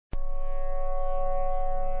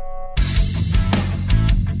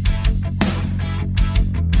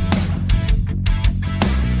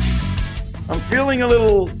Feeling a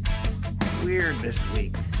little weird this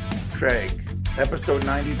week, Craig. Episode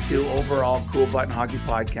 92, overall Cool Button Hockey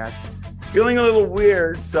Podcast. Feeling a little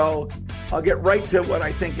weird, so I'll get right to what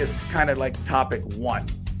I think is kind of like topic one.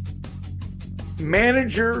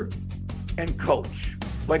 Manager and coach.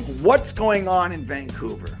 Like, what's going on in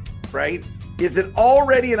Vancouver, right? Is it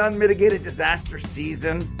already an unmitigated disaster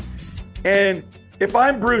season? And if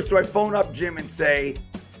I'm Bruce, do I phone up Jim and say,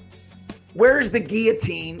 where's the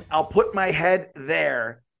guillotine? I'll put my head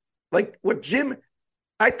there. Like what Jim,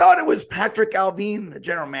 I thought it was Patrick Allvin, the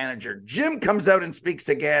general manager. Jim comes out and speaks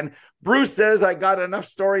again. Bruce says, I got enough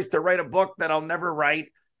stories to write a book that I'll never write.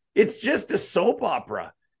 It's just a soap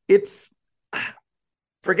opera.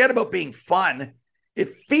 Forget about being fun.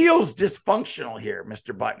 It feels dysfunctional here,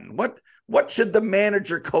 Mr. Button. What should the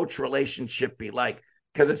manager-coach relationship be like?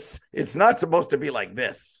 Because it's not supposed to be like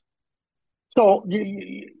this. So,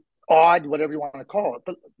 odd, whatever you want to call it.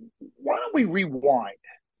 But why don't we rewind?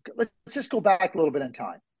 Let's just go back a little bit in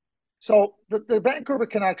time. So the Vancouver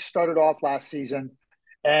Canucks started off last season,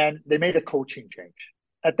 and they made a coaching change.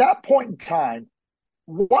 At that point in time,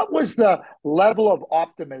 what was the level of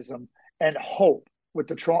optimism and hope with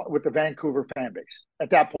the Vancouver fan base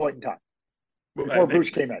at that point in time before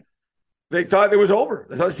Bruce came in? They thought it was over.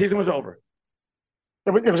 They thought the season was over.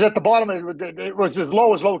 It was at the bottom. It was as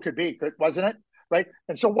low could be, wasn't it? Right.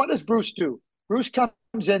 And so what does Bruce do? Bruce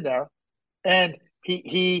comes in there and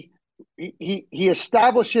he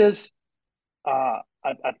establishes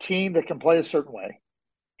a team that can play a certain way.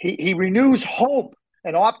 He renews hope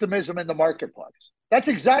and optimism in the marketplace. That's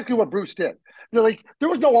exactly what Bruce did. Like, there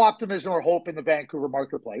was no optimism or hope in the Vancouver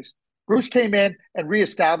marketplace. Bruce came in and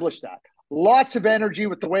reestablished that. Lots of energy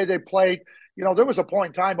with the way they played. You know, there was a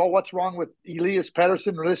point in time, what's wrong with Elias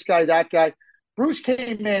Pettersson or this guy, that guy? Bruce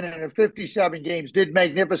came in and in 57 games did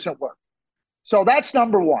magnificent work. So that's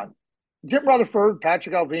number one. Jim Rutherford,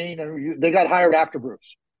 Patrick Allvin, and they got hired after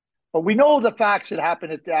Bruce. But we know the facts that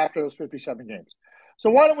happened after those 57 games. So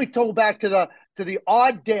why don't we go back to the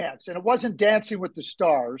odd dance? And it wasn't Dancing with the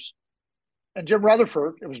Stars and Jim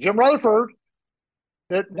Rutherford. It was Jim Rutherford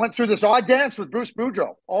that went through this odd dance with Bruce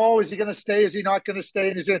Boudreau. Oh, is he going to stay? Is he not going to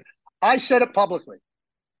stay? And I said it publicly.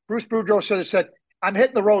 Bruce Boudreau should have said, I'm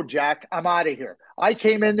hitting the road, Jack. I'm out of here. I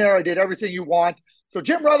came in there. I did everything you want. So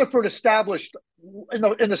Jim Rutherford established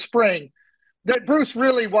in the spring that Bruce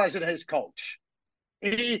really wasn't his coach.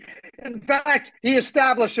 In fact, he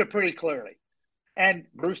established it pretty clearly. And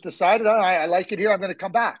Bruce decided, I like it here. I'm going to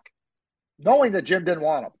come back, knowing that Jim didn't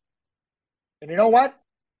want him. And you know what?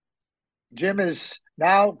 Jim has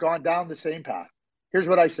now gone down the same path. Here's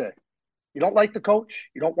what I say. You don't like the coach,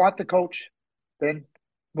 you don't want the coach, then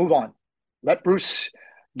move on. Let Bruce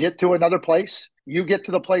get to another place. You get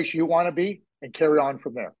to the place you want to be and carry on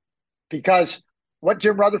from there. Because what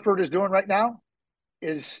Jim Rutherford is doing right now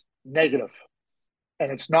is negative,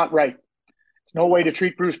 and it's not right. It's no way to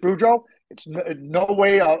treat Bruce Boudreau. It's no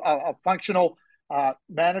way a functional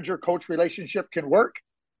manager-coach relationship can work.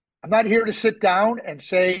 I'm not here to sit down and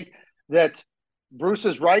say that Bruce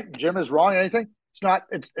is right and Jim is wrong or anything.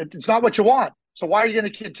 It's not what you want. So why are you going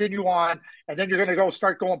to continue on? And then you're going to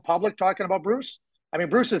start going public talking about Bruce? I mean,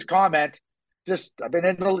 Bruce's comment, I've been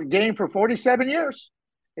in the game for 47 years.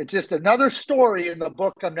 It's just another story in the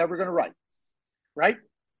book I'm never going to write. Right?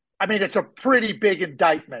 I mean, it's a pretty big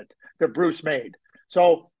indictment that Bruce made.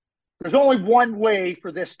 So there's only one way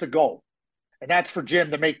for this to go. And that's for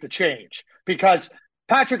Jim to make the change. Because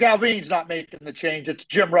Patrick Allvin's not making the change. It's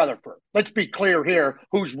Jim Rutherford. Let's be clear here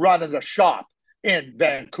who's running the shop in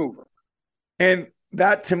Vancouver. And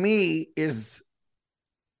that, to me, is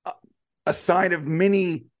a sign of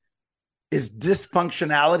is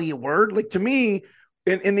dysfunctionality a word? Like, to me,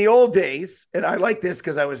 in the old days, and I like this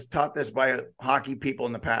because I was taught this by hockey people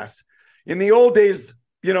in the past. In the old days,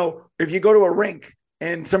 you know, if you go to a rink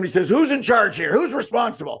and somebody says, who's in charge here? Who's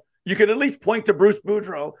responsible? You could at least point to Bruce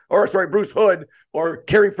Hood or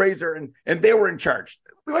Kerry Fraser, and they were in charge.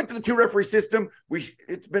 We went to the 2-referee system.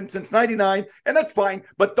 It's been since 99, and that's fine,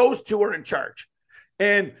 but those two are in charge.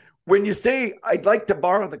 And when you say, I'd like to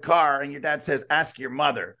borrow the car, and your dad says, ask your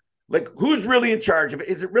mother, like, who's really in charge of it?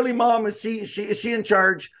 Is it really mom? Is she in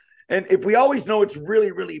charge? And if we always know it's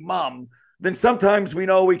really, really mom, then sometimes we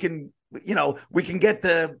know we can get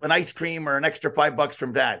an ice cream or an extra $5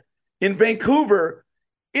 from dad. In Vancouver,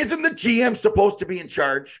 isn't the GM supposed to be in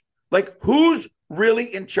charge? Like, who's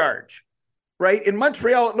really in charge, right? In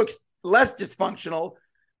Montreal, it looks less dysfunctional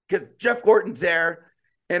because Jeff Gorton's there,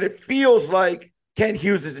 and it feels like Kent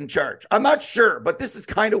Hughes is in charge. I'm not sure, but this is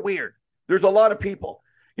kind of weird. There's a lot of people.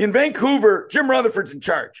 In Vancouver, Jim Rutherford's in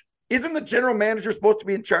charge. Isn't the general manager supposed to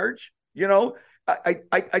be in charge? You know,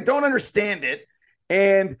 I don't understand it.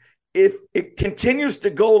 And if it continues to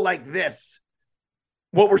go like this,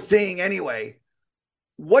 what we're seeing anyway,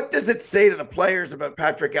 what does it say to the players about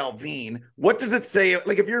Patrick Allvin? What does it say?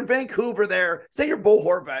 Like if you're in Vancouver there, say you're Bo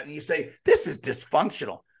Horvat and you say, this is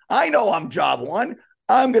dysfunctional. I know I'm job one.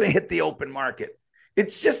 I'm going to hit the open market.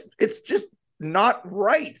 It's just not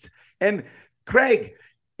right. And Craig,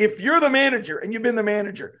 if you're the manager and you've been the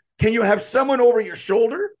manager, can you have someone over your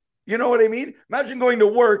shoulder? You know what I mean? Imagine going to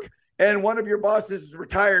work and one of your bosses is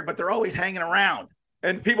retired, but they're always hanging around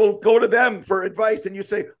and people go to them for advice and you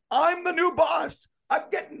say, I'm the new boss. I'm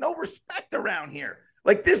getting no respect around here.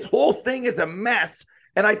 Like this whole thing is a mess.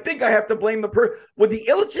 And I think I have to blame would the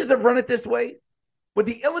Ilitches have run it this way? Would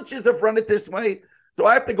the Ilitches have run it this way? So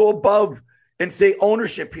I have to go above and say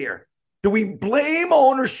ownership here. Do we blame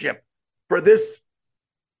ownership for this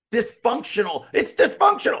dysfunctional? It's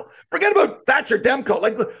dysfunctional. Forget about Thatcher Demko.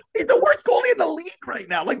 Like he's the worst goalie in the league right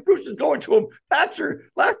now. Like Bruce is going to him. Thatcher,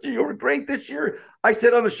 last year you were great. This year, I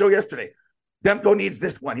said on the show yesterday, Demko needs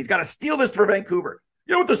this one. He's got to steal this for Vancouver.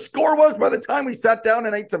 You know what the score was by the time we sat down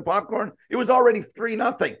and ate some popcorn? It was already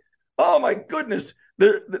 3-0. Oh my goodness.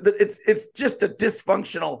 It's just a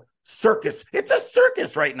dysfunctional circus. It's a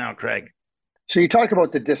circus right now, Craig. So you talk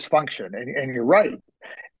about the dysfunction, and you're right.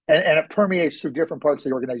 And it permeates through different parts of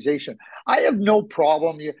the organization. I have no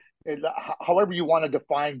problem, however you want to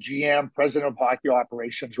define GM, president of hockey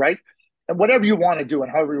operations, right? And whatever you want to do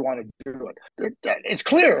and however you want to do it. It's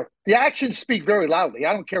clear. The actions speak very loudly.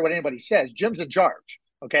 I don't care what anybody says. Jim's in charge,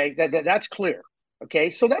 okay? That's clear,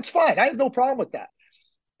 okay? So that's fine. I have no problem with that.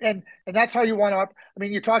 And that's how you want to – I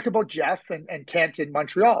mean, you talk about Jeff and Kent in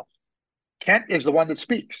Montreal. Kent is the one that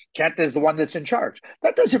speaks. Kent is the one that's in charge.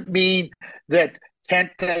 That doesn't mean that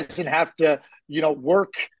Kent doesn't have to,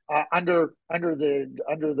 work under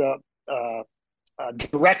the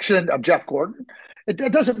direction of Jeff Gordon.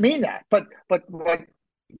 It doesn't mean that. But what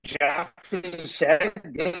Jeff has said,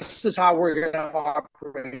 this is how we're going to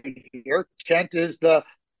operate here. Kent is the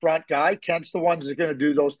front guy. Kent's the one that's going to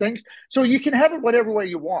do those things. So you can have it whatever way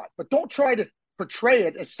you want, but don't try to portray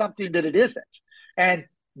it as something that it isn't. And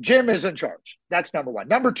Jim is in charge. That's number one.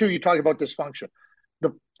 Number two, you talk about dysfunction.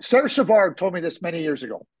 Serge Savard told me this many years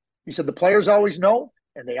ago. He said the players always know,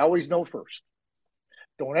 and they always know first.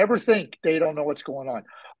 Don't ever think they don't know what's going on.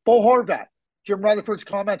 Bo Horvat, Jim Rutherford's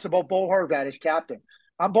comments about Bo Horvat as captain.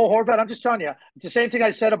 I'm Bo Horvat. I'm just telling you, it's the same thing I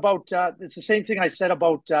said about Bruce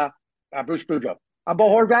Boudreau. I'm Bo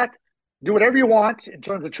Horvat. Do whatever you want in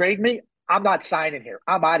terms of trade me. I'm not signing here.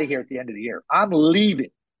 I'm out of here at the end of the year. I'm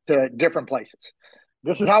leaving to different places.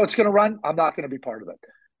 This is how it's going to run. I'm not going to be part of it.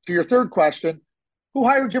 To your third question, who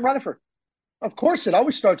hired Jim Rutherford? Of course, it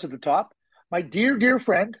always starts at the top. My dear, dear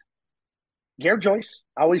friend, Gare Joyce,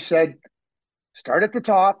 always said, start at the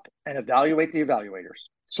top and evaluate the evaluators.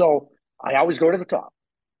 So I always go to the top.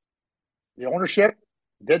 The ownership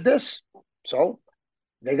did this. So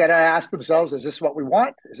they got to ask themselves, is this what we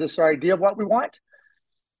want? Is this our idea of what we want?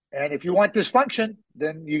 And if you want dysfunction,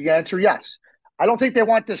 then you answer yes. I don't think they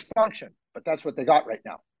want dysfunction, but that's what they got right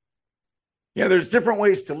now. Yeah, there's different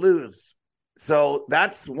ways to lose. So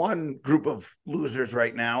that's one group of losers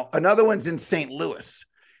right now. Another one's in St. Louis.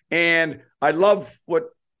 And I love what,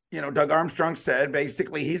 Doug Armstrong said.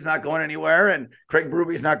 Basically, he's not going anywhere and Craig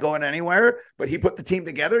Berube's not going anywhere, but he put the team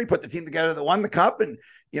together. He put the team together that won the cup. And,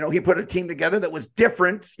 he put a team together that was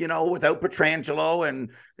different, without Pietrangelo.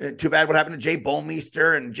 And too bad what happened to Jay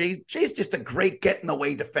Bouwmeester. And Jay's just a great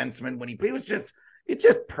get-in-the-way defenseman when he was just – it's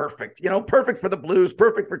just perfect, perfect for the Blues,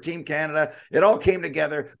 perfect for Team Canada. It all came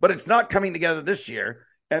together, but it's not coming together this year.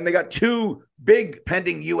 And they got two big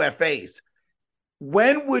pending UFAs.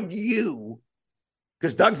 When would you,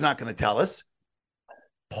 because Doug's not going to tell us,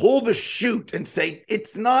 pull the chute and say,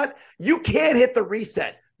 you can't hit the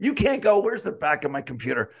reset. You can't go, where's the back of my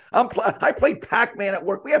computer? I played Pac-Man at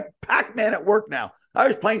work. We have Pac-Man at work now. I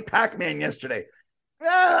was playing Pac-Man yesterday.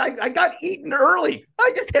 I got eaten early.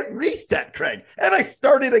 I just hit reset, Craig. And I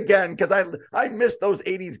started again because I missed those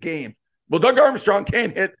 80s games. Well, Doug Armstrong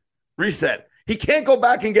can't hit reset. He can't go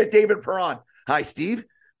back and get David Perron. Hi, Steve.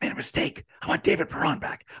 Made a mistake. I want David Perron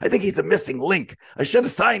back. I think he's a missing link. I should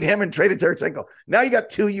have signed him and traded Tarasenko. Now you got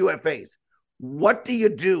two UFAs. What do you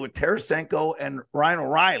do with Tarasenko and Ryan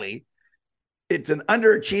O'Reilly? It's an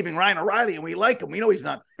underachieving Ryan O'Reilly, and we like him. We know he's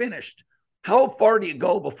not finished. How far do you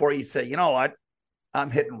go before you say, you know what? I'm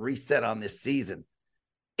hitting reset on this season.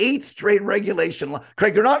 8 straight regulation.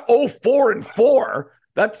 Craig, they're not 0-4-4.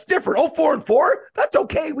 That's different. 0-4-4, that's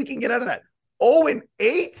okay. We can get out of that.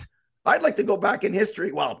 0-8, I'd like to go back in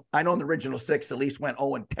history. Well, I know in the original 6 at least went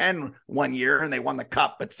 0-10 one year and they won the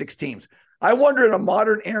cup, but 6 teams. I wonder in a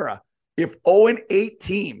modern era if 0-8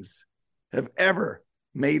 teams have ever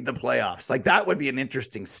made the playoffs? Like, that would be an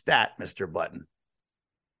interesting stat, Mr. Button.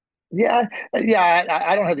 Yeah,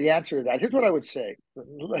 I don't have the answer to that. Here's what I would say,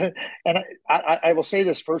 and I will say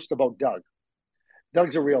this first about Doug.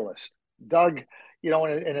 Doug's a realist. Doug,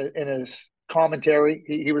 in his commentary,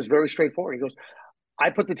 he was very straightforward. He goes,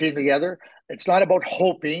 "I put the team together. It's not about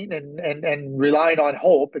hoping and relying on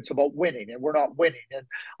hope. It's about winning, and we're not winning. And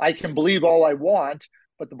I can believe all I want,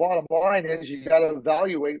 but the bottom line is you got to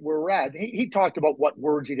evaluate where we're at." He talked about what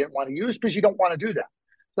words he didn't want to use because you don't want to do that.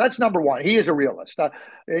 That's number one. He is a realist.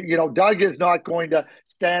 Doug is not going to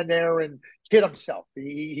stand there and kid himself.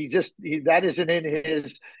 That isn't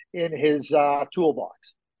in his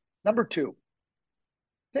toolbox. Number two,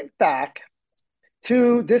 think back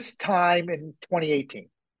to this time in 2018.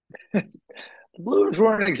 The Blues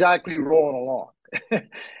weren't exactly rolling along,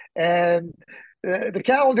 and the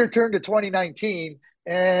calendar turned to 2019,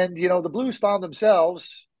 and the Blues found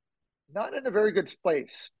themselves not in a very good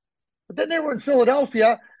place. But then they were in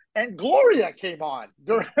Philadelphia, and Gloria came on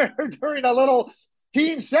during a little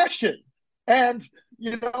team session. And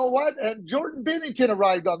you know what? And Jordan Binnington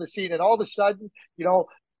arrived on the scene, and all of a sudden,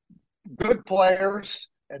 good players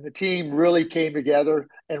and the team really came together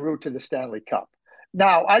en route to the Stanley Cup.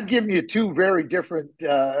 Now, I've given you two very different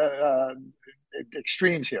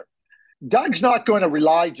extremes here. Doug's not going to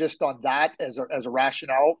rely just on that as a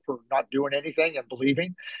rationale for not doing anything and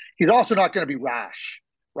believing. He's also not going to be rash,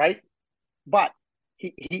 right? But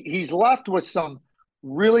he's left with some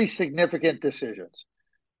really significant decisions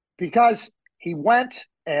because he went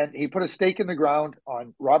and he put a stake in the ground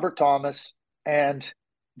on Robert Thomas and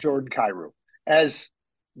Jordan Kyrou as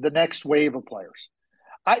the next wave of players.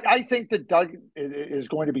 I think that Doug is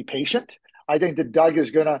going to be patient. I think that Doug is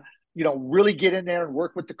going to, really get in there and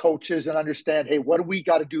work with the coaches and understand, hey, what do we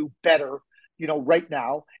got to do better, right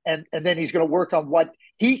now? And then he's going to work on what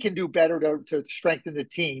he can do better to strengthen the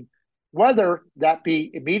team, whether that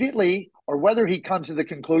be immediately or whether he comes to the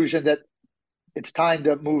conclusion that it's time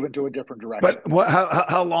to move into a different direction. But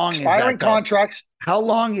how long Expiring is that? Contracts. How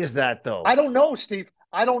long is that, though? I don't know, Steve.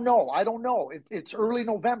 I don't know. It's early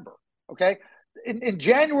November. Okay. In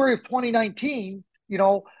January of 2019,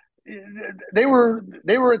 they were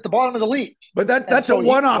at the bottom of the league. But that's a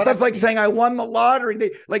one-off. That's like saying I won the lottery.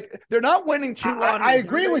 They're not winning two lotteries. I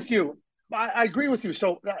agree with you. I agree with you.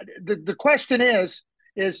 So the question is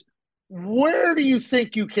where do you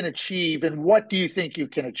think you can achieve and what do you think you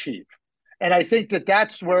can achieve? And I think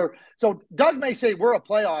that's where – so Doug may say we're a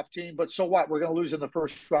playoff team, but so what? We're going to lose in the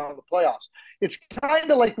first round of the playoffs. It's kind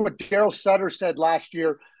of like what Daryl Sutter said last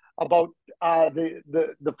year about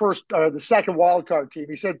the second wild card team.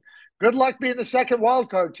 He said, good luck being the second wild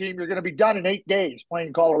card team. You're going to be done in 8 days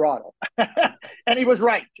playing Colorado. And he was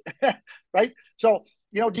right, right? So,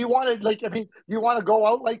 do you want to you want to go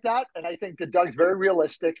out like that? And I think that Doug's very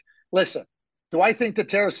realistic. Listen, do I think that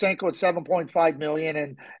Tarasenko at $7.5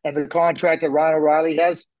 million and the contract that Ryan O'Reilly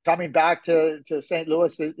has coming back to St.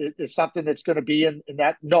 Louis is something that's going to be in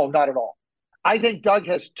that? No, not at all. I think Doug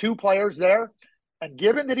has two players there. And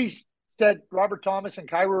given that he said Robert Thomas and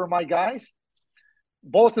Kyrou are my guys,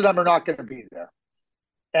 both of them are not going to be there.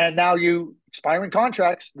 And now expiring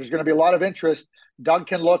contracts, there's going to be a lot of interest. Doug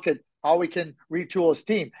can look at how we can retool his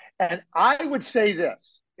team. And I would say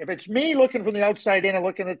this, if it's me looking from the outside in and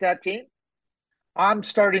looking at that team, I'm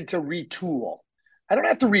starting to retool. I don't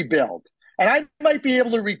have to rebuild. And I might be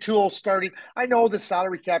able to retool starting. I know the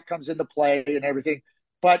salary cap comes into play and everything,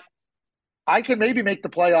 but I can maybe make the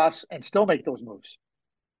playoffs and still make those moves.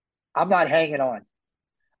 I'm not hanging on.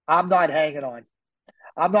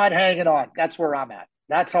 That's where I'm at.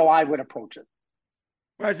 That's how I would approach it.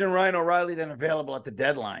 Imagine Ryan O'Reilly then available at the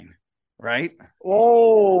deadline, right?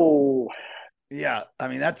 Oh. Yeah. I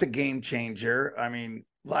mean, that's a game changer. I mean,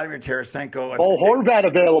 Vladimir Tarasenko. Horvat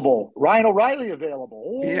available. Ryan O'Reilly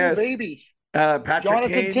available. Oh, yes. Baby. Patrick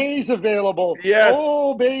Jonathan Toews available. Yes.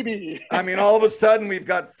 Oh, baby. I mean, all of a sudden, we've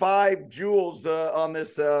got 5 jewels on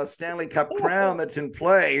this Stanley Cup crown that's in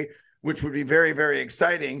play, which would be very, very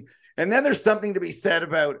exciting. And then there's something to be said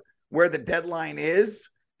about where the deadline is.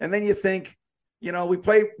 And then you think, we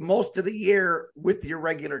play most of the year with your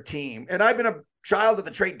regular team. And I've been a child of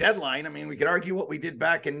the trade deadline. I mean, we could argue what we did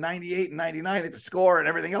back in 98 and 99 at the Score and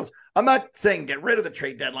everything else. I'm not saying get rid of the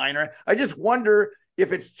trade deadline. I just wonder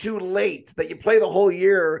if it's too late that you play the whole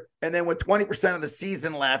year and then with 20% of the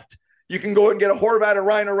season left, you can go and get a Horvat or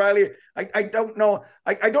Ryan O'Reilly. I don't know.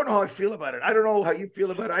 I don't know how I feel about it. I don't know how you feel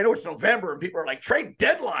about it. I know it's November and people are like, trade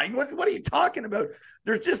deadline? What are you talking about?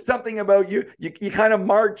 There's just something about you kind of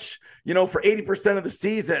march, for 80% of the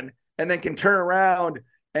season and then can turn around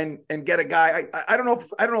and get a guy. I don't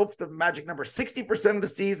know if the magic number 60% of the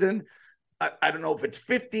season. I don't know if it's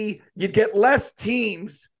 50, you'd get less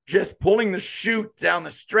teams just pulling the chute down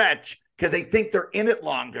the stretch because they think they're in it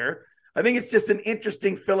longer. I think it's just an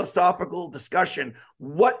interesting philosophical discussion.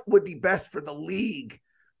 What would be best for the league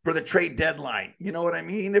for the trade deadline? You know what I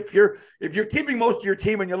mean? If you're keeping most of your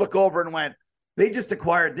team and you look over and went, they just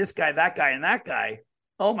acquired this guy, that guy, and that guy.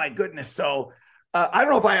 Oh my goodness. So I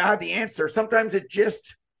don't know if I have the answer. Sometimes it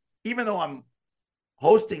just, even though I'm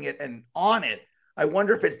hosting it and on it, I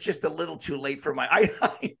wonder if it's just a little too late for my. I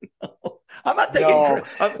know. I'm not taking. No,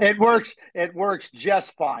 it works. It works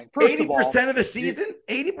just fine. 80% of the season.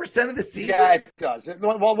 80% of the season. Yeah, it does.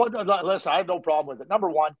 Well, listen, I have no problem with it. Number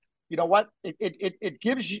one, you know what? It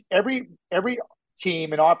gives every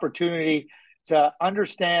team an opportunity to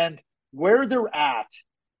understand where they're at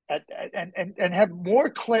and have more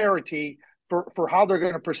clarity for how they're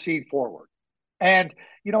going to proceed forward. And,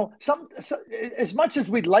 you know, some as much as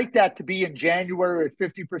we'd like that to be in January at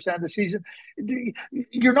 50% of the season,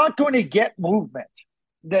 you're not going to get movement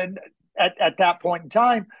then at that point in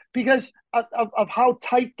time because of how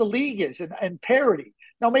tight the league is and parity.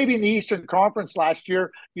 Now, maybe in the Eastern Conference last year,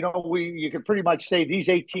 you know, you could pretty much say these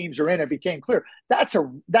 8 teams are in. It became clear. That's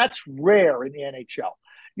rare in the NHL.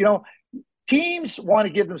 You know, teams want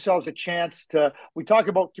to give themselves a chance to. We talk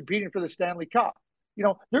about competing for the Stanley Cup. You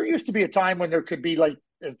know, there used to be a time when there could be like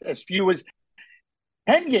as few as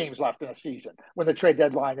 10 games left in a season when the trade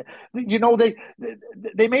deadline. You know, they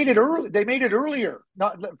made it early. They made it earlier,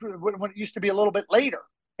 not when it used to be a little bit later.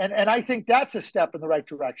 And I think that's a step in the right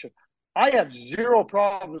direction. I have zero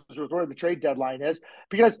problems with where the trade deadline is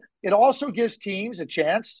because it also gives teams a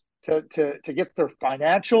chance to get their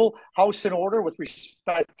financial house in order with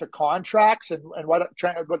respect to contracts and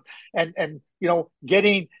you know,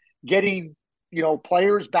 getting you know,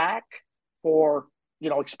 players back for, you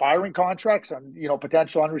know, expiring contracts and, you know,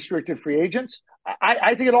 potential unrestricted free agents.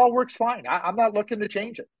 I think it all works fine. I'm not looking to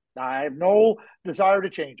change it. I have no desire to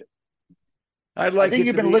change it. I'd like I think it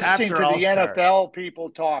you've to been be listening to the All-Star. NFL people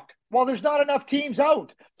talk. Well, there's not enough teams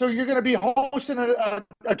out. So you're going to be hosting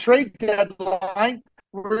a trade deadline.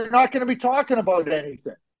 We're not going to be talking about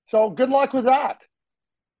anything. So good luck with that.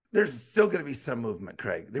 There's still going to be some movement,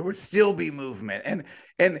 Craig. There would still be movement.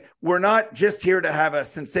 And we're not just here to have a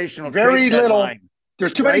sensational very trade little. deadline.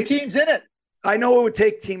 There's too many teams in it. I know it would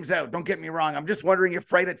take teams out. Don't get me wrong. I'm just wondering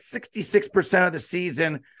if right at 66% of the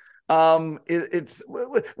season,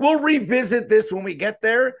 we'll revisit this when we get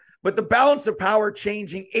there, but the balance of power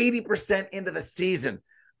changing 80% into the season.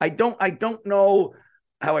 I don't know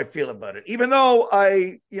how I feel about it. Even though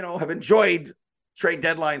I, you know, have enjoyed trade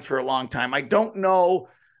deadlines for a long time, I don't know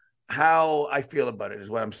how I feel about it is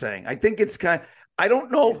what I'm saying. I think it's I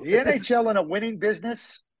don't know. Is the NHL in a winning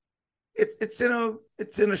business? It's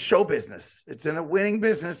in a show business. It's in a winning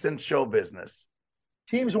business and show business.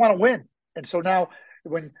 Teams want to win. And so now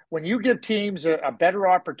when you give teams a better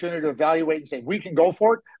opportunity to evaluate and say, we can go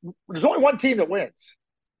for it, there's only one team that wins.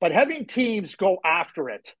 But having teams go after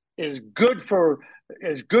it is good for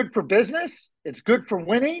business, it's good for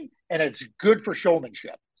winning, and it's good for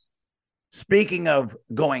showmanship. Speaking of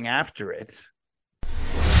going after it,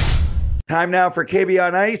 time now for KB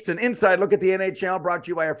on Ice, an inside look at the NHL brought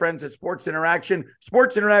to you by our friends at Sports Interaction.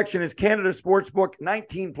 Sports Interaction is Canada's sportsbook,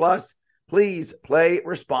 19 plus. Please play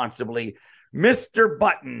responsibly. Mr.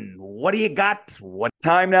 Button, what do you got? What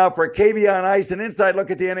time now for KB on Ice, an inside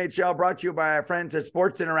look at the NHL brought to you by our friends at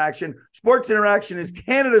Sports Interaction. Sports Interaction is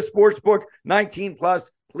Canada's sportsbook, 19 plus.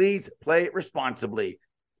 Please play responsibly.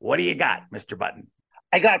 What do you got, Mr. Button?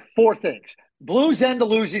 I got 4 things. Blues end the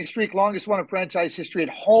losing streak, longest one in franchise history, at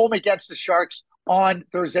home against the Sharks on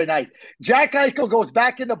Thursday night. Jack Eichel goes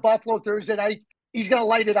back into Buffalo Thursday night. He's going to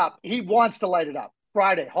light it up. He wants to light it up.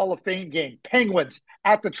 Friday, Hall of Fame game. Penguins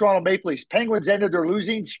at the Toronto Maple Leafs. Penguins ended their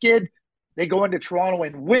losing skid. They go into Toronto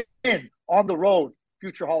and win on the road.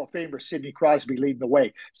 Future Hall of Famer Sidney Crosby leading the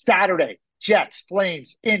way. Saturday, Jets,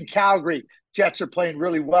 Flames in Calgary. Jets are playing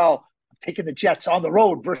really well. I'm taking the Jets on the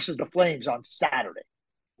road versus the Flames on Saturday.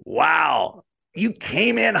 Wow. You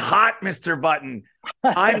came in hot, Mr. Button.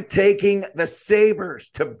 I'm taking the Sabres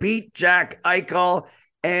to beat Jack Eichel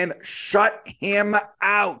and shut him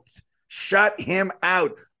out. Shut him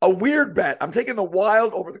out. A weird bet. I'm taking the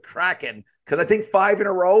Wild over the Kraken because I think 5 in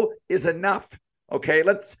a row is enough. Okay,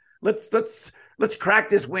 let's crack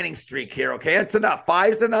this winning streak here. Okay, it's enough.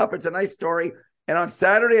 5's enough. It's a nice story. And on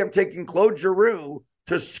Saturday, I'm taking Claude Giroux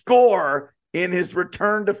to score in his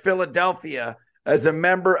return to Philadelphia as a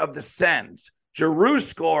member of the Sens. Giroux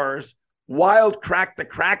scores, Wild crack the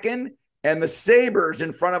Kraken, and the Sabres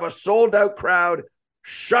in front of a sold-out crowd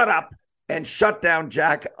shut up and shut down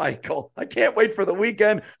Jack Eichel. I can't wait for the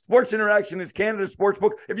weekend. Sports Interaction is Canada's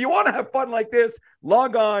sportsbook. If you want to have fun like this,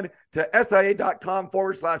 log on to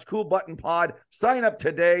SIA.com/cool button pod. Sign up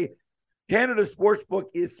today. Canada's sportsbook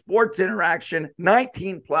is Sports Interaction,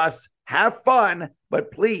 19 plus. Have fun,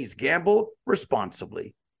 but please gamble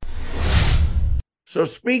responsibly. So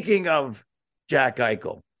speaking of Jack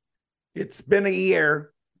Eichel, it's been a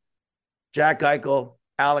year. Jack Eichel,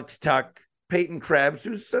 Alex Tuch, Peyton Krebs,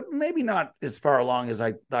 who's maybe not as far along as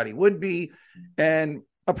I thought he would be, and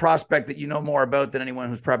a prospect that you know more about than anyone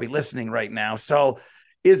who's probably listening right now. So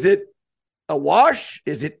is it a wash?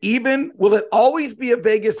 Is it even? Will it always be a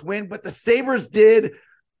Vegas win? But the Sabres did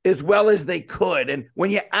as well as they could. And when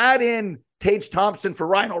you add in Tage Thompson for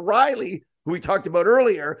Ryan O'Reilly, who we talked about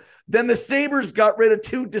earlier, then the Sabres got rid of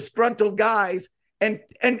two disgruntled guys and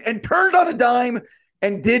turned on a dime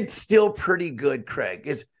and did still pretty good,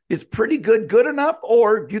 Craig. Is pretty good enough,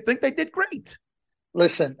 or do you think they did great?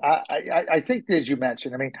 Listen, I think, as you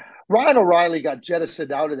mentioned, I mean, Ryan O'Reilly got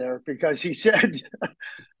jettisoned out of there because he said,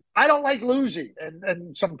 I don't like losing.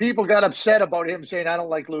 And some people got upset about him saying, I don't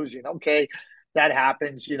like losing. Okay, that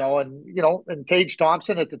happens, and Tage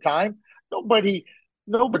Thompson at the time, nobody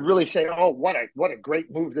really say, oh, what a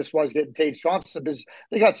great move this was getting Tage Thompson, because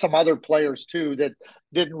they got some other players too that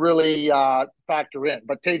didn't really factor in.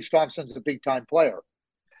 But Tage Thompson's a big time player.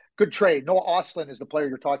 Good trade. Noah Ostlund is the player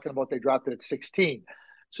you're talking about. They drafted at 16.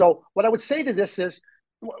 So what I would say to this is,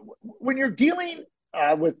 when you're dealing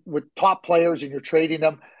with top players and you're trading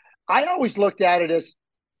them, I always looked at it as,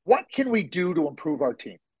 what can we do to improve our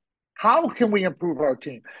team? How can we improve our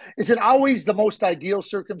team? Is it always the most ideal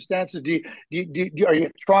circumstances? Are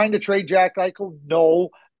you trying to trade Jack Eichel? No.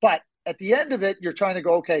 But at the end of it, you're trying to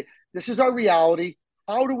go, okay, this is our reality.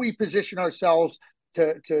 How do we position ourselves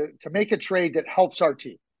to make a trade that helps our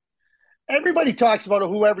team? Everybody talks about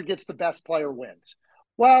whoever gets the best player wins.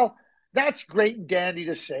 Well, that's great and dandy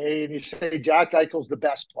to say, and you say Jack Eichel's the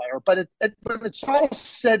best player. But when it's all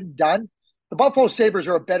said and done, the Buffalo Sabres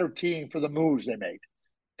are a better team for the moves they made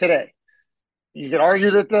today. You could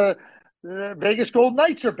argue that the Vegas Golden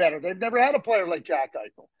Knights are better. They've never had a player like Jack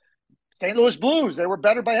Eichel. St. Louis Blues, they were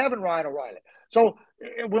better by having Ryan O'Reilly. So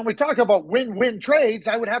when we talk about win-win trades,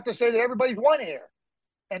 I would have to say that everybody's won here.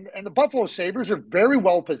 And the Buffalo Sabres are very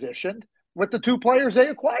well positioned with the two players they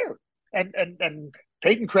acquired. And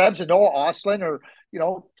Peyton Krebs and Noah Ostlund are,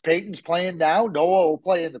 Peyton's playing now. Noah will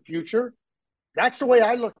play in the future. That's the way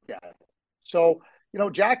I looked at it. So,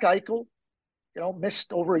 Jack Eichel,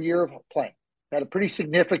 missed over a year of playing. Had a pretty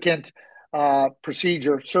significant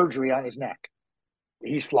surgery on his neck.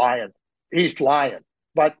 He's flying.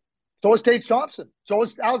 But so is Tage Thompson. So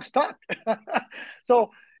is Alex Tuch.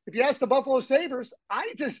 So if you ask the Buffalo Sabres,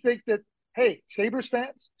 I just think that, hey, Sabres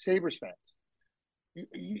fans,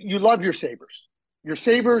 you love your Sabres. Your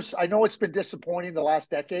Sabres, I know it's been disappointing the last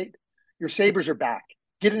decade. Your Sabres are back.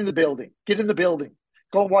 Get in the building.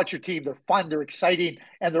 Go and watch your team. They're fun, they're exciting,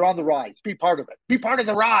 and they're on the rise. Be part of it. Be part of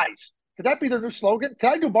the rise. Could that be their new slogan?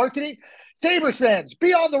 Can I do marketing? Sabres fans,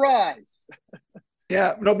 be on the rise.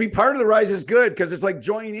 Yeah, no, be part of the rise is good, because it's like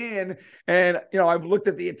join in. And, I've looked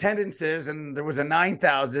at the attendances, and there was a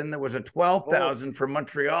 9,000, there was a 12,000 for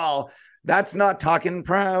Montreal. That's not talking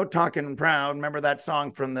proud. Remember that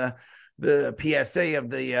song from the PSA of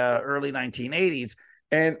the early 1980s?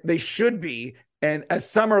 And they should be. And as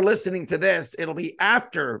some are listening to this, it'll be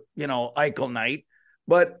after, Eichel night.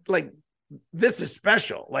 But like, this is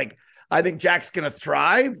special. Like, I think Jack's going to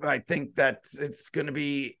thrive. I think that it's going to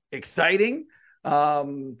be exciting.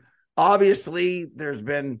 Obviously, there's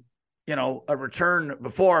been, a return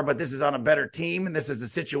before, but this is on a better team. And this is a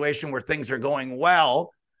situation where things are going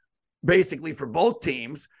well, basically for both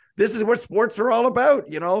teams. This is what sports are all about.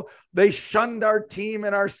 They shunned our team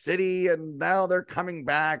in our city, and now they're coming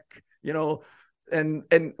back, and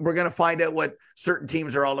we're going to find out what certain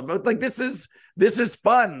teams are all about. Like, this is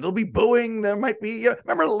fun. They'll be booing. There might be,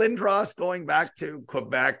 remember Lindros going back to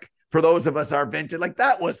Quebec? For those of us our vintage, like,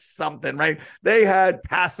 that was something, right? They had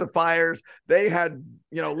pacifiers. They had,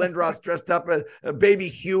 Lindros dressed up as a baby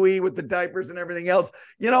Huey with the diapers and everything else.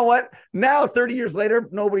 You know what? Now, 30 years later,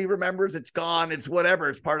 nobody remembers. It's gone. It's whatever.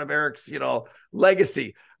 It's part of Eric's,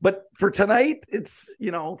 legacy. But for tonight, it's,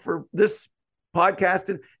 for this podcast,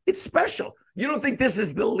 and it's special. You don't think this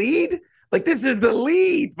is the lead? Like, this is the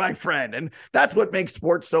lead, my friend. And that's what makes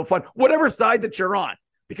sports so fun, whatever side that you're on,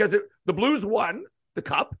 because the Blues won the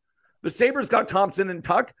cup. The Sabres got Thompson and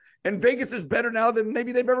Tuch, and Vegas is better now than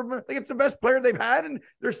maybe they've ever been. I think it's the best player they've had, and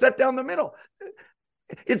they're set down the middle.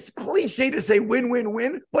 It's cliche to say win, win,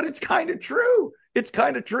 win, but it's kind of true.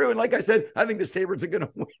 And like I said, I think the Sabres are going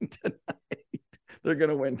to win tonight. they're going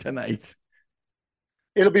to win tonight.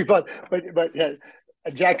 It'll be fun, but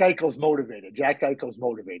Jack Eichel's motivated. Jack Eichel's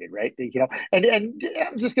motivated, right? And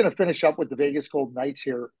I'm just going to finish up with the Vegas Golden Knights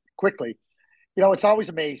here quickly. It's always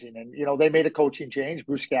amazing, and they made a coaching change.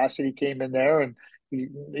 Bruce Cassidy came in there, and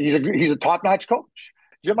he's a top-notch coach.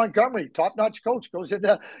 Jim Montgomery, top-notch coach, goes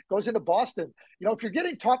into Boston. If you're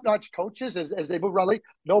getting top-notch coaches as they move around,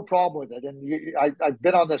 no problem with it. And I've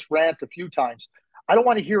been on this rant a few times. I don't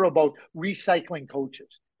want to hear about recycling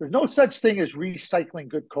coaches. There's no such thing as recycling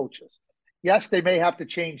good coaches. Yes, they may have to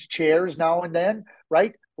change chairs now and then,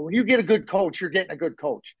 right? But when you get a good coach, you're getting a good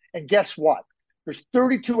coach. And guess what? There's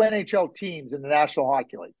 32 NHL teams in the National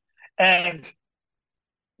Hockey League, and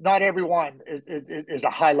not everyone is a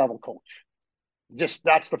high-level coach.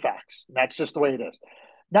 That's the facts. That's just the way it is.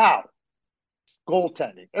 Now,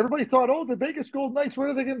 goaltending. Everybody thought, the Vegas Golden Knights, what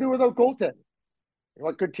are they going to do without goaltending?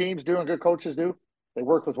 What good teams do and good coaches do? They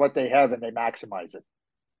work with what they have and they maximize it.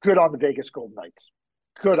 Good on the Vegas Golden Knights.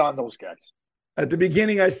 Good on those guys. At the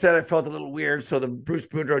beginning, I said I felt a little weird. So the Bruce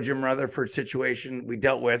Boudreau, Jim Rutherford situation we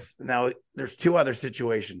dealt with. Now there's two other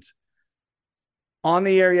situations. On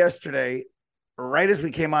the air yesterday, right as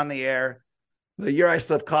we came on the air, the Yuri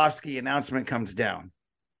Slafkovsky announcement comes down.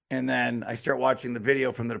 And then I start watching the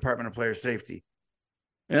video from the Department of Player Safety.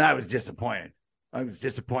 And I was disappointed. I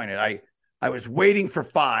was waiting for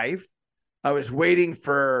 5. I was waiting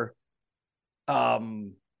for a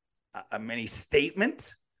mini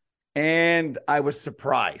statement, and I was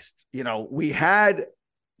surprised. We had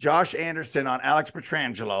Josh Anderson on Alex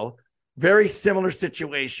Pietrangelo, very similar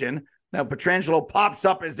situation. Now Pietrangelo pops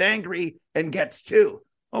up as angry and gets 2.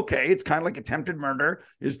 Okay, it's kind of like attempted murder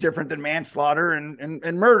is different than manslaughter and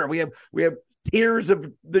murder. We have tiers of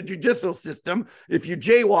the judicial system. If you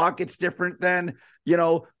jaywalk, it's different than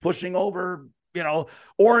pushing over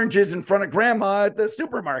oranges in front of grandma at the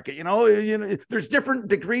supermarket. There's different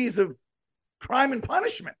degrees of crime and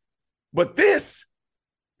punishment. But this,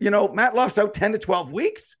 Matt Luff's out 10 to 12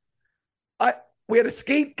 weeks. We had a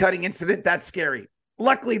skate cutting incident. That's scary.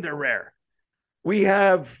 Luckily, they're rare. We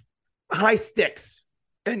have high sticks,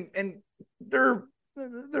 and they're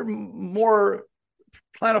more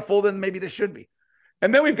plentiful than maybe they should be.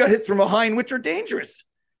 And then we've got hits from behind, which are dangerous.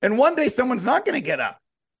 And one day someone's not going to get up.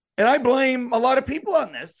 And I blame a lot of people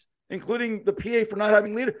on this, including the PA for not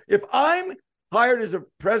having leader. If I'm hired as a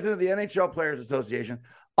president of the NHL Players Association,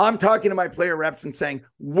 I'm talking to my player reps and saying,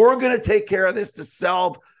 we're going to take care of this to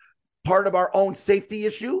solve part of our own safety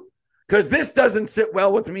issue, because this doesn't sit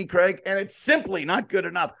well with me, Craig, and it's simply not good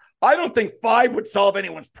enough. I don't think 5 would solve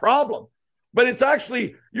anyone's problem, but it's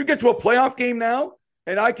actually, you get to a playoff game now,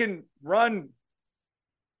 and I can run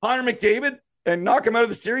Connor McDavid and knock him out of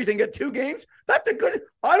the series and get 2 games. That's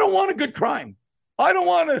I don't want a good crime. I don't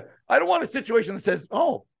want a situation that says,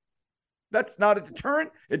 that's not a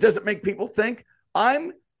deterrent. It doesn't make people think.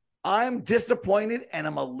 I'm disappointed, and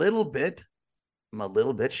I'm a little bit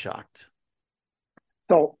shocked.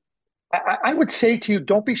 So I would say to you,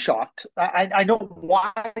 don't be shocked. I know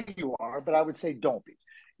why you are, but I would say don't be.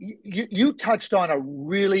 You touched on a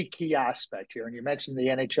really key aspect here, and you mentioned the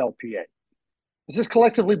NHLPA. This is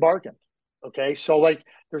collectively bargained. Okay, so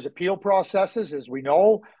there's appeal processes, as we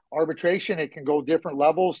know. Arbitration, it can go different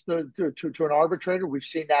levels to an arbitrator. We've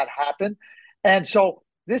seen that happen. And so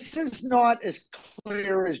this is not as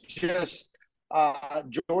clear as just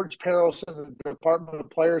George Peros and the Department of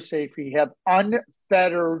Player Safety have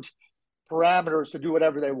unfettered parameters to do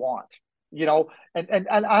whatever they want. And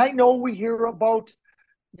I know we hear about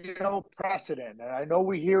precedent, and I know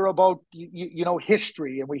we hear about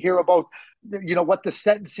history, and we hear about what the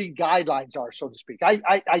sentencing guidelines are, so to speak.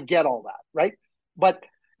 I get all that, right? But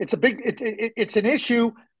it's it's an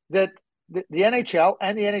issue that the NHL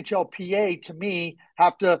and the NHLPA, to me,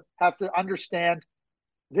 have to understand.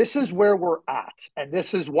 This is where we're at, and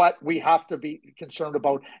this is what we have to be concerned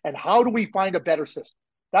about. And how do we find a better system?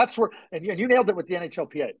 That's where, and you nailed it with the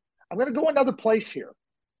NHLPA. I'm going to go another place here.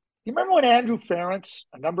 You remember when Andrew Ference,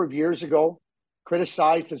 a number of years ago,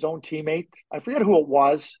 criticized his own teammate? I forget who it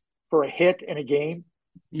was, for a hit in a game.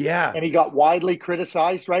 Yeah. And he got widely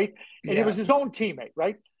criticized, right? And Yeah. it was his own teammate,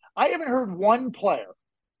 right? I haven't heard one player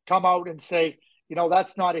come out and say,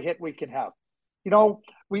 that's not a hit we can have.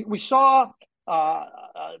 We saw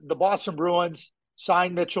the Boston Bruins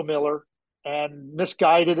sign Mitchell Miller, and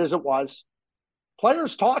misguided as it was,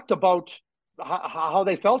 players talked about how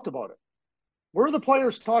they felt about it. Where are the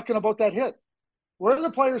players talking about that hit? Where are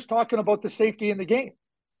the players talking about the safety in the game?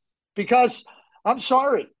 Because I'm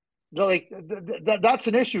sorry, that's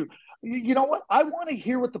an issue. You know what? I want to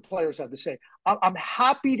hear what the players have to say. I'm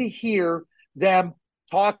happy to hear them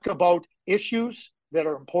talk about issues that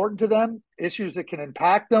are important to them, issues that can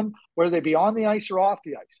impact them, whether they be on the ice or off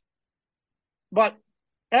the ice. But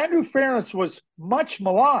Andrew Ference was much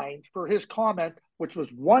maligned for his comment, which was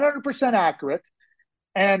 100% accurate.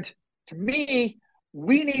 And to me,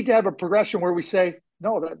 we need to have a progression where we say,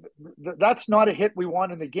 no, that's not a hit we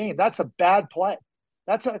want in the game. That's a bad play.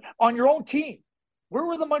 That's on your own team. Where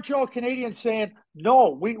were the Montreal Canadiens saying,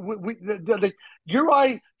 no,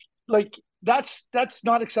 that's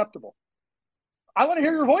not acceptable. I want to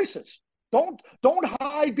hear your voices. Don't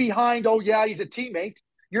hide behind, oh yeah, he's a teammate.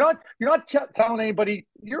 You're not telling anybody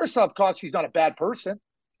Slafkovsky's not a bad person,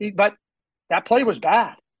 but that play was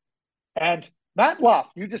bad. And Matt Luff,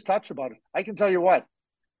 you just touched about it. I can tell you what,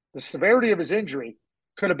 the severity of his injury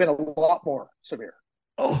could have been a lot more severe.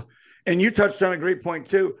 Oh, and you touched on a great point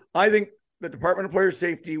too. I think the Department of Player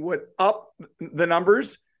Safety would up the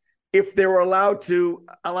numbers if they were allowed to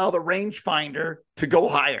allow the rangefinder to go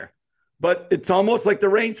higher. But it's almost like the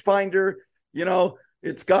rangefinder,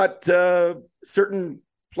 it's got certain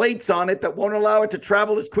plates on it that won't allow it to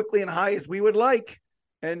travel as quickly and high as we would like.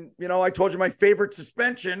 And, I told you my favorite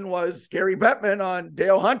suspension was Gary Bettman on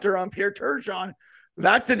Dale Hunter on Pierre Turgeon.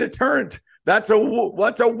 That's a deterrent. That's a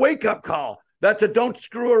wake-up call. That's a don't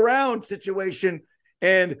screw around situation.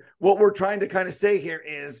 And what we're trying to kind of say here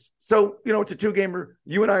is, so, it's a two-gamer.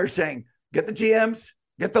 You and I are saying, get the GMs,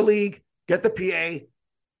 get the league, get the PA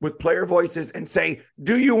with player voices and say,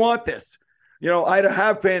 do you want this? I'd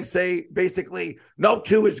have fans say basically, no,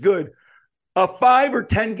 2 is good. A 5 or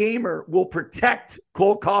 10 gamer will protect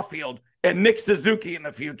Cole Caulfield and Nick Suzuki in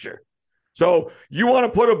the future. So you want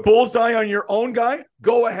to put a bullseye on your own guy?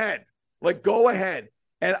 Go ahead. Go ahead.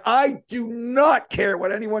 And I do not care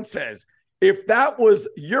what anyone says. If that was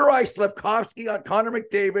Uri Slafkovsky on Connor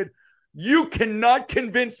McDavid, you cannot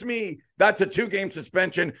convince me that's a 2-game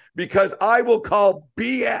suspension, because I will call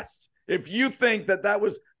BS if you think that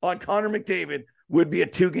was on Connor McDavid would be a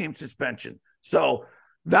 2-game suspension. So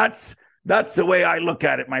that's the way I look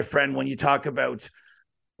at it, my friend, when you talk about,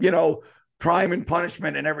 crime and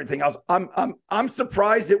punishment and everything else. I'm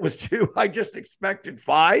surprised it was 2. I just expected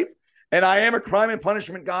 5. And I am a crime and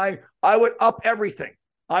punishment guy. I would up everything.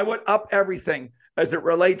 As it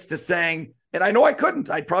relates to saying, and I know I couldn't.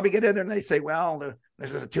 I'd probably get in there and they say, well,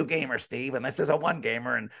 this is a 2-gamer, Steve, and this is a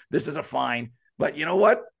 1-gamer, and this is a fine. But you know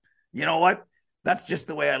what? That's just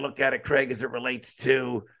the way I look at it, Craig, as it relates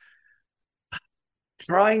to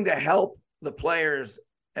trying to help the players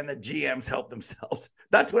and the GMs help themselves.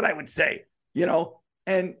 That's what I would say,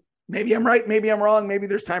 and maybe I'm right, maybe I'm wrong, maybe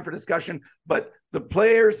there's time for discussion, but the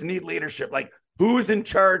players need leadership. Who's in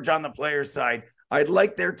charge on the players' side? I'd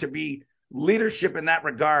like there to be leadership in that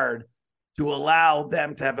regard to allow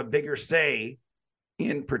them to have a bigger say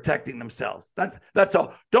in protecting themselves. That's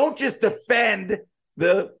all. Don't just defend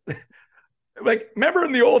the remember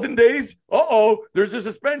in the olden days, there's a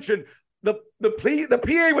suspension. The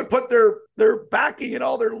PA would put their backing and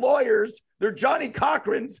all their lawyers, their Johnny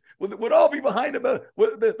Cochrans would all be behind him,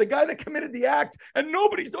 the guy that committed the act, and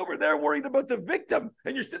nobody's over there worried about the victim.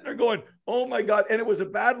 And you're sitting there going, oh my God. And it was a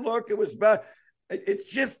bad look. It was bad.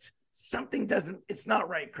 It's just it's not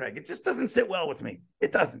right, Craig. It just doesn't sit well with me.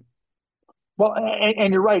 It doesn't. Well,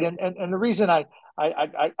 and you're right. And the reason I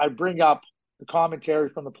bring up the commentary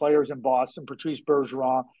from the players in Boston, Patrice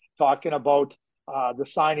Bergeron, talking about the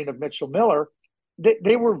signing of Mitchell Miller,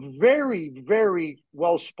 they were very, very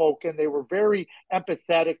well spoken. They were very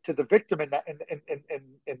empathetic to the victim in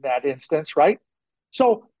that instance, right?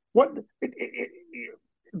 So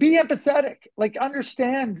be empathetic.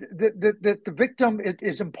 Understand that the victim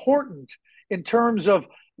is important in terms of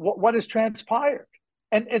what has transpired,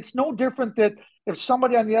 and it's no different that if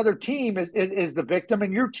somebody on the other team is the victim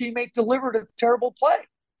and your teammate delivered a terrible play,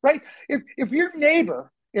 right? If your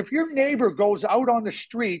neighbor goes out on the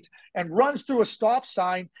street and runs through a stop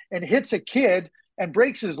sign and hits a kid and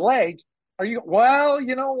breaks his leg, are you, well,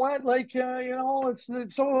 you know what?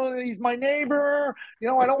 It's so he's my neighbor. I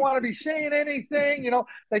don't want to be saying anything.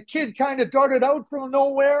 That kid kind of darted out from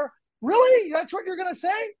nowhere. Really? That's what you're going to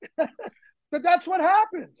say? But that's what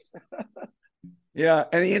happens. Yeah.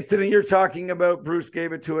 And the incident you're talking about, Bruce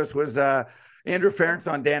gave it to us, was Andrew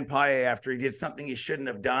Ference on Dan Paille after he did something he shouldn't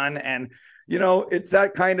have done. And, it's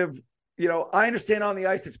that kind of, I understand on the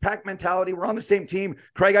ice, it's pack mentality. We're on the same team.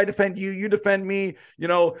 Craig, I defend you. You defend me.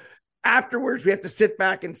 Afterwards, we have to sit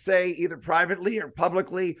back and say, either privately or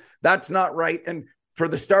publicly, that's not right. And for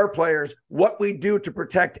the star players, what we do to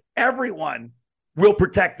protect everyone will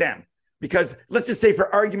protect them. Because let's just say,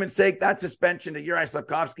 for argument's sake, that suspension to Uri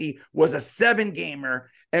Slafkovsky was a 7-gamer.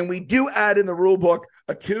 And we do add in the rule book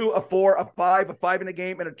a 2, a 4, a 5, a 5 in a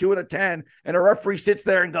game, and a 2 and a 10. And a referee sits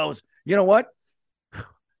there and goes, you know what?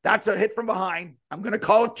 That's a hit from behind. I'm going to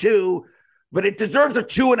call it 2, but it deserves a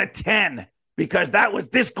 2 and a 10 because that was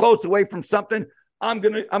this close away from something. I'm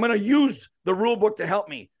going to use the rule book to help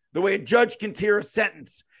me, the way a judge can tear a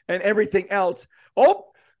sentence and everything else. Oh,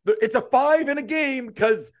 it's a 5 in a game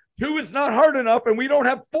because 2 is not hard enough, and we don't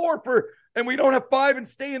have 4 and we don't have 5 and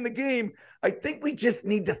stay in the game. I think we just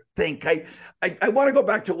need to think. I want to go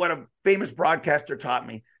back to what a famous broadcaster taught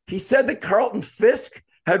me. He said that Carlton Fisk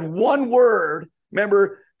had one word.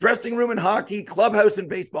 Remember, dressing room in hockey, clubhouse in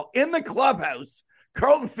baseball. In the clubhouse,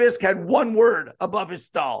 Carlton Fisk had one word above his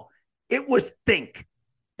stall. It was think.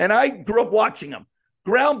 And I grew up watching him.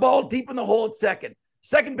 Ground ball deep in the hole at second.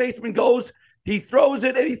 Second baseman goes, he throws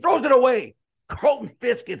it, and he throws it away. Carlton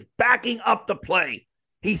Fisk is backing up the play.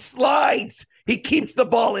 He slides. He keeps the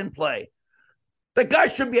ball in play. The guy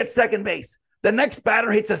should be at second base. The next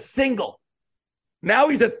batter hits a single. Now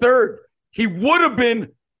he's at third. He would have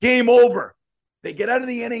been game over. They get out of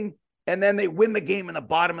the inning, and then they win the game in the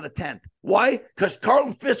bottom of the 10th. Why? Because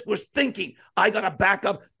Carlton Fisk was thinking, I got to back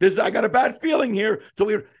up. I got a bad feeling here.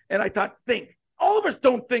 And I thought, think. All of us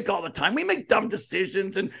don't think all the time. We make dumb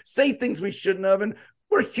decisions and say things we shouldn't have, and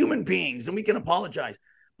we're human beings, and we can apologize.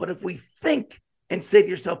 But if we think and say to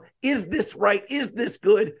yourself, is this right? Is this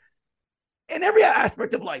good? In every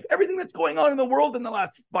aspect of life, everything that's going on in the world in the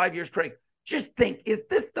last 5 years, Craig, just think, is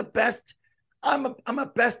this the best? I'm a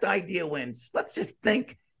best idea wins. Let's just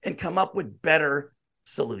think and come up with better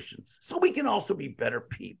solutions so we can also be better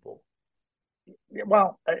people.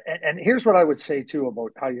 Well, and here's what I would say too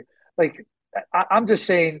about how you, like, I'm just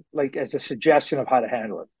saying, like, as a suggestion of how to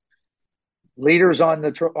handle it. Leaders on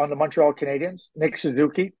the Montreal Canadiens, Nick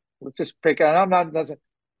Suzuki, let's just pick on.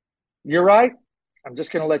 You're right. I'm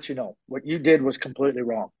just going to let you know what you did was completely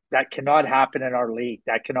wrong. That cannot happen in our league.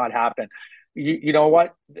 That cannot happen. You know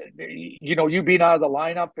what? You being out of the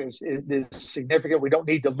lineup is significant. We don't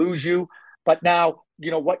need to lose you. But now,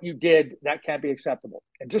 what you did, that can't be acceptable.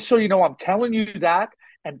 And just so you know, I'm telling you that,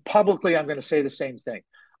 and publicly I'm going to say the same thing.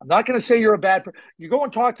 I'm not going to say you're a bad person. You go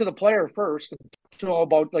and talk to the player first and talk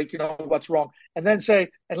about, what's wrong, and then say,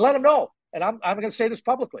 and let them know. And I'm going to say this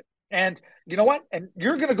publicly. And you know what? And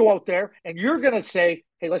you're going to go out there and you're going to say,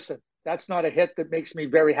 hey, listen, that's not a hit that makes me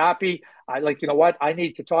very happy. I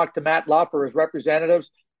need to talk to Matt Luff or his representatives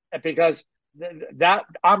because that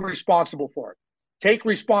I'm responsible for it. Take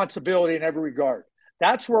responsibility in every regard.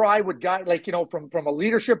 That's where I would guide, from a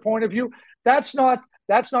leadership point of view, that's not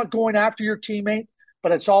going after your teammate,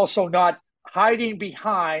 but it's also not hiding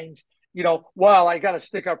behind, I got to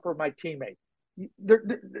stick up for my teammate.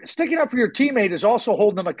 Sticking up for your teammate is also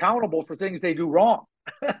holding them accountable for things they do wrong.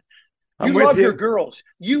 You love your girls.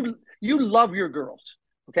 You love your girls.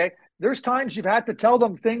 Okay. There's times you've had to tell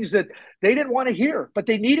them things that they didn't want to hear, but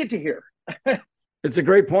they needed to hear. It's a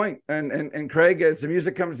great point. And Craig, as the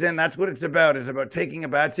music comes in, that's what it's about. It's about taking a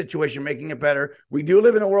bad situation, making it better. We do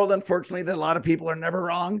live in a world, unfortunately, that a lot of people are never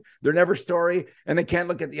wrong. They're never sorry, and they can't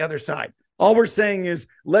look at the other side. All we're saying is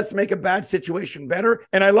let's make a bad situation better.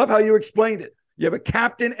 And I love how you explained it. You have a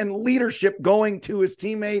captain and leadership going to his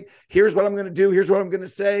teammate. Here's what I'm going to do. Here's what I'm going to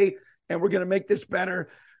say. And we're going to make this better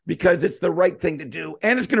because it's the right thing to do.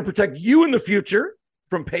 And it's going to protect you in the future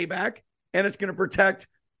from payback. And it's going to protect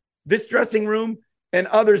this dressing room and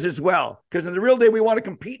others as well. Because in the real day, we want to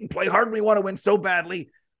compete and play hard. And we want to win so badly,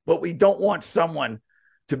 but we don't want someone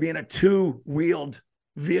to be in a two-wheeled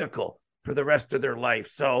vehicle for the rest of their life.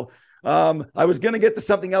 So I was going to get to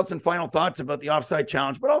something else and final thoughts about the offside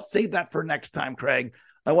challenge, but I'll save that for next time, Craig.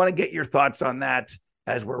 I want to get your thoughts on that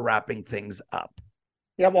as we're wrapping things up.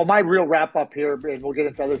 Yeah, well, my real wrap up here, and we'll get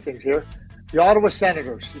into other things here. The Ottawa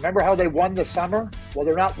Senators, remember how they won the summer? Well,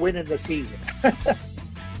 they're not winning the season.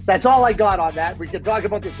 That's all I got on that. We can talk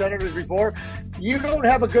about the Senators before. You don't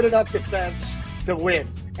have a good enough defense to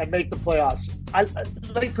win and make the playoffs.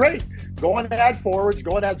 Great. Go and add forwards,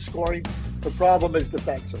 go and add scoring. The problem is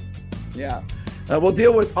defensive. Yeah. We'll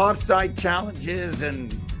deal with offside challenges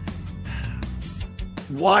and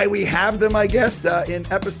why we have them, I guess,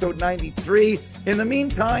 in episode 93. In the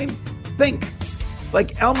meantime, think.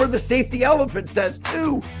 Like Elmer the safety elephant says,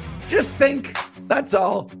 too. Just think. That's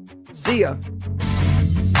all. See ya.